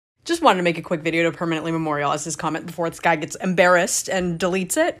Just wanted to make a quick video to permanently memorialize this comment before this guy gets embarrassed and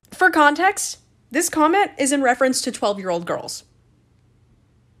deletes it. For context, this comment is in reference to 12-year-old girls.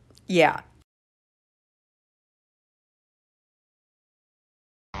 Yeah.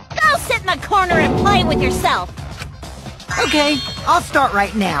 Go sit in the corner and play with yourself. Okay, I'll start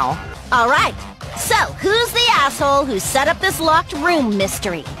right now. All right. So, who's the asshole who set up this locked room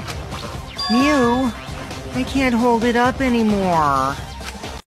mystery? You. I can't hold it up anymore.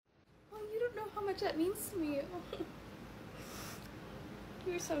 Oh, you don't know how much that means to me.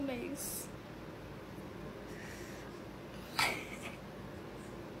 You're so nice.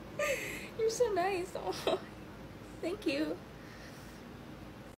 You're so nice. Oh, thank you.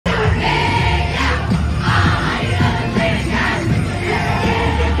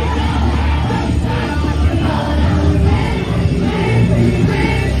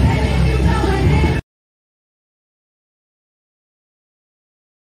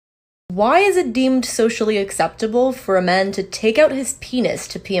 Why is it deemed socially acceptable for a man to take out his penis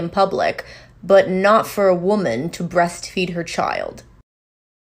to pee in public, but not for a woman to breastfeed her child?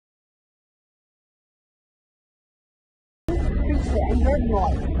 So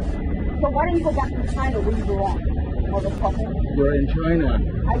why don't you go back to China where you grew up, motherfucker? You're in China.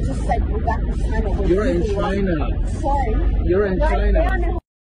 I just said go back to China where You're you in grew up. China. Sorry. You're in China.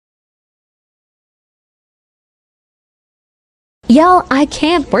 Y'all, I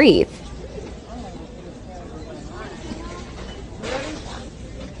can't breathe.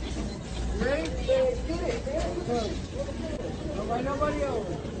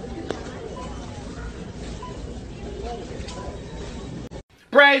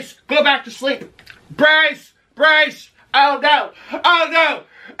 Brace, go back to sleep. Brace, brace. Oh no, oh no,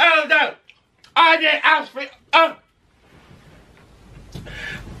 oh no. I didn't ask for. Oh.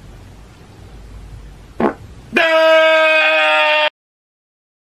 No!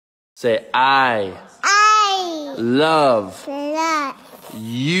 Say I love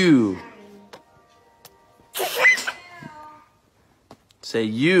you. Say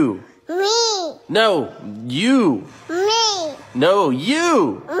you. Me. No, you. Me. No,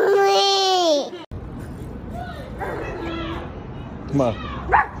 you. Me. Come on.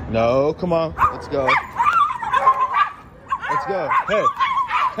 No, come on. Let's go. Let's go. Hey.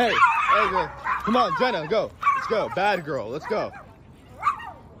 Hey. Hey, girl. Come on, Jenna, go. Let's go. Bad girl. Let's go.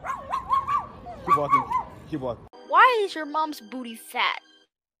 Keep walking. Keep walking. Why is your mom's booty fat?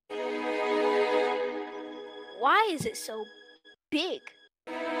 Why is it so big?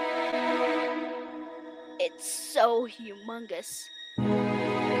 It's so humongous.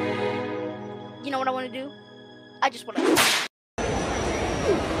 You know what I want to do? I just want to...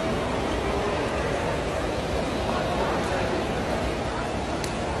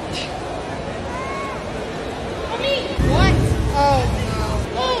 What? Oh no.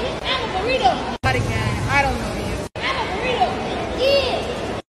 Oh, I'm a burrito. Not again. I don't know you. I'm a burrito.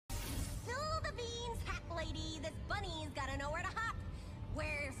 Yeah. Spill the beans, hat lady. This bunny's gotta know where to hop.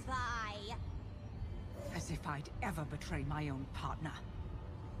 Where's thy? As if I'd ever betray my own partner.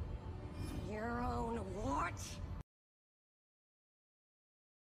 Your own what?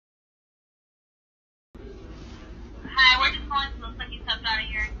 Hi, we're just calling to look like you stepped out of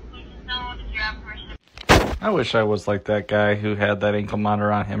your exclusion zone. Did you have permission? I wish I was like that guy who had that ankle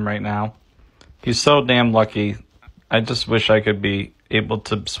monitor on him right now. He's so damn lucky. I just wish I could be able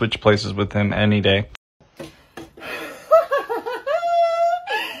to switch places with him any day.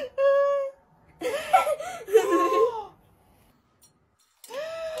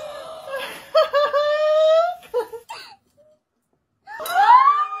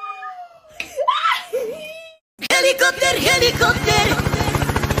 Helicopter, helicopter!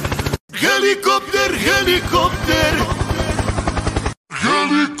 Helicopter, helicopter!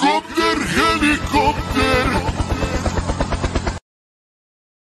 Helicopter, helicopter!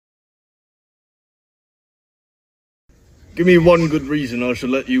 Give me one good reason I shall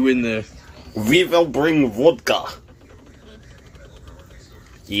let you in there. We will bring vodka.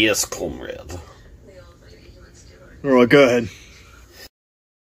 Yes, comrade. Alright, go ahead.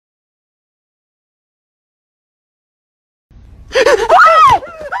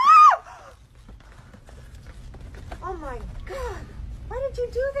 Oh my god! Why did you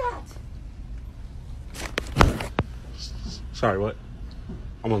do that? Sorry, what?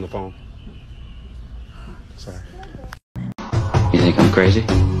 I'm on the phone. Sorry. You think I'm crazy?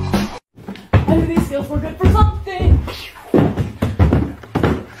 I knew these skills were good for something.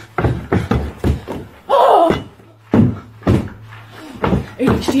 Oh!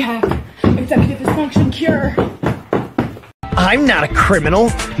 ADHD hack. Executive dysfunction cure. I'm not a criminal.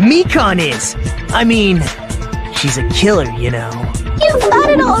 Mekon is. I mean, she's a killer, you know. You've got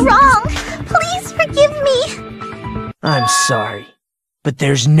it all wrong. Please forgive me. I'm sorry, but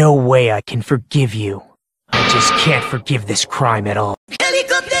there's no way I can forgive you. I just can't forgive this crime at all.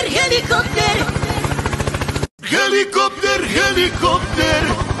 Helicopter, helicopter. Helicopter, helicopter.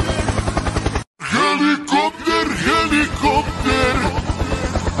 Helicopter, helicopter.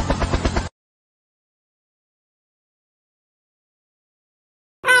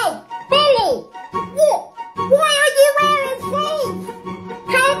 Hey, Billy! Why are you wearing sleeves?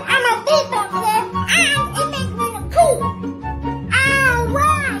 Cause I'm a beatboxer and it makes me look cool.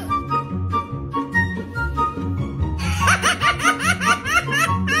 Alright!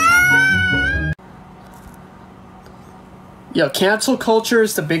 Yo, cancel culture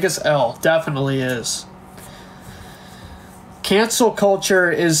is the biggest L. Definitely is. Cancel culture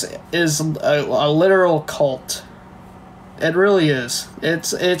is a literal cult. It really is.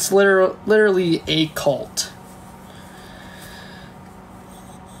 It's literally a cult.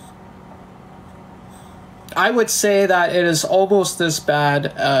 I would say that it is almost as bad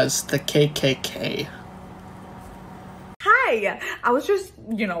as the KKK. Hi, I was just,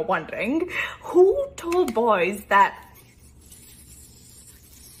 wondering, who told boys that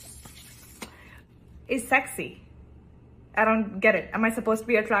is sexy? I don't get it. Am I supposed to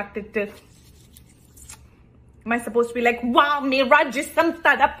be attracted to... Am I supposed to be like, wow, mera jisam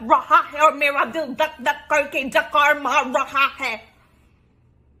tarap raha hai aur mera dil dak dak karke jakar maar raha hai?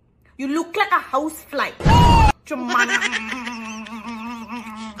 You look like a housefly.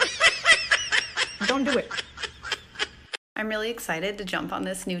 Don't do it. I'm really excited to jump on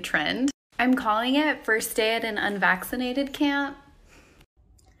this new trend. I'm calling it First Day at an Unvaccinated Camp.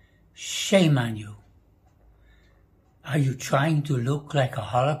 Shame on you. Are you trying to look like a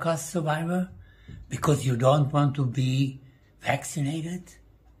Holocaust survivor because you don't want to be vaccinated?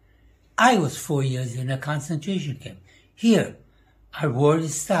 I was 4 years in a concentration camp. Here, our war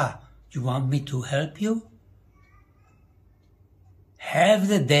is stopped. You want me to help you? Have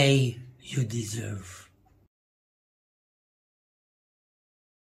the day you deserve.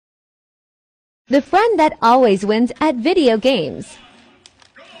 The friend that always wins at video games.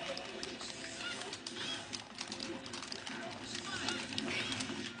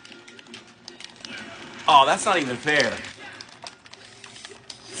 Oh, that's not even fair.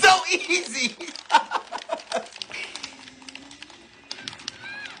 So easy!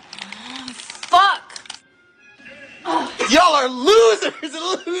 Fuck! Y'all are losers!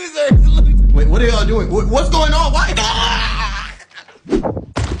 Losers! Wait, what are y'all doing? What's going on? Why?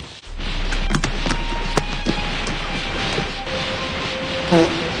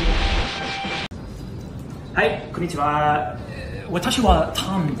 Hi, konnichiwa. 私は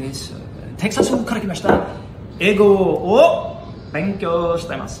タンです。テキサスから来ました。英語を勉強し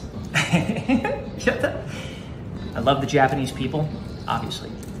ています。I love the Japanese people, obviously.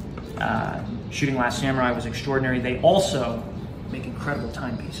 Shooting Last Samurai was extraordinary. They also make incredible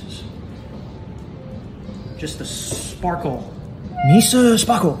timepieces. Just the sparkle. Mr.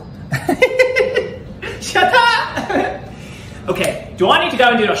 Sparkle. Shut up! Okay, do I need to go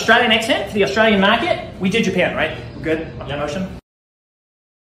and do an Australian accent for the Australian market? We did Japan, right? We're good on that motion?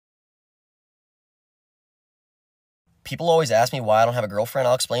 People always ask me why I don't have a girlfriend.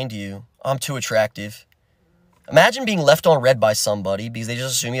 I'll explain to you. I'm too attractive. Imagine being left on red by somebody because they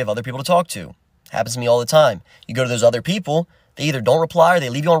just assume you have other people to talk to. Happens to me all the time. You go to those other people, they either don't reply or they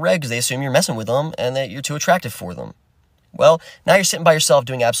leave you on red because they assume you're messing with them and that you're too attractive for them. Well, now you're sitting by yourself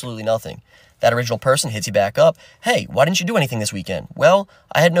doing absolutely nothing. That original person hits you back up. Hey, why didn't you do anything this weekend? Well,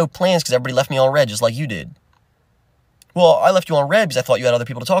 I had no plans because everybody left me on red just like you did. Well, I left you on red because I thought you had other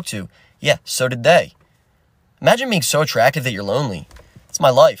people to talk to. Yeah, so did they. Imagine being so attractive that you're lonely. It's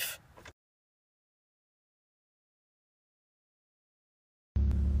my life.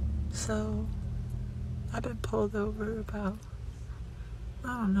 So, I've been pulled over about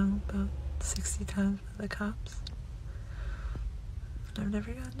 60 times by the cops. I've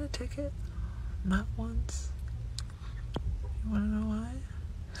never gotten a ticket. Not once. You wanna know why?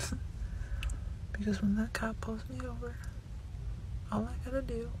 Because when that cop pulls me over, all I gotta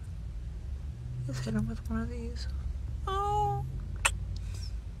do is hit him with one of these. Oh!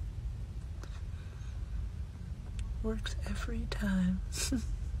 Works every time.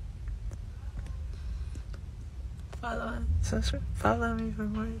 Follow me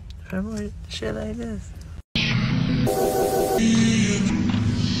for more shit like this.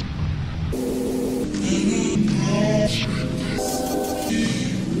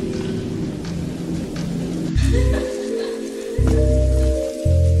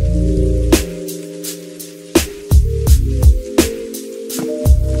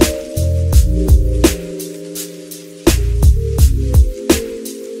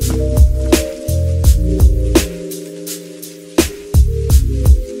 Bye.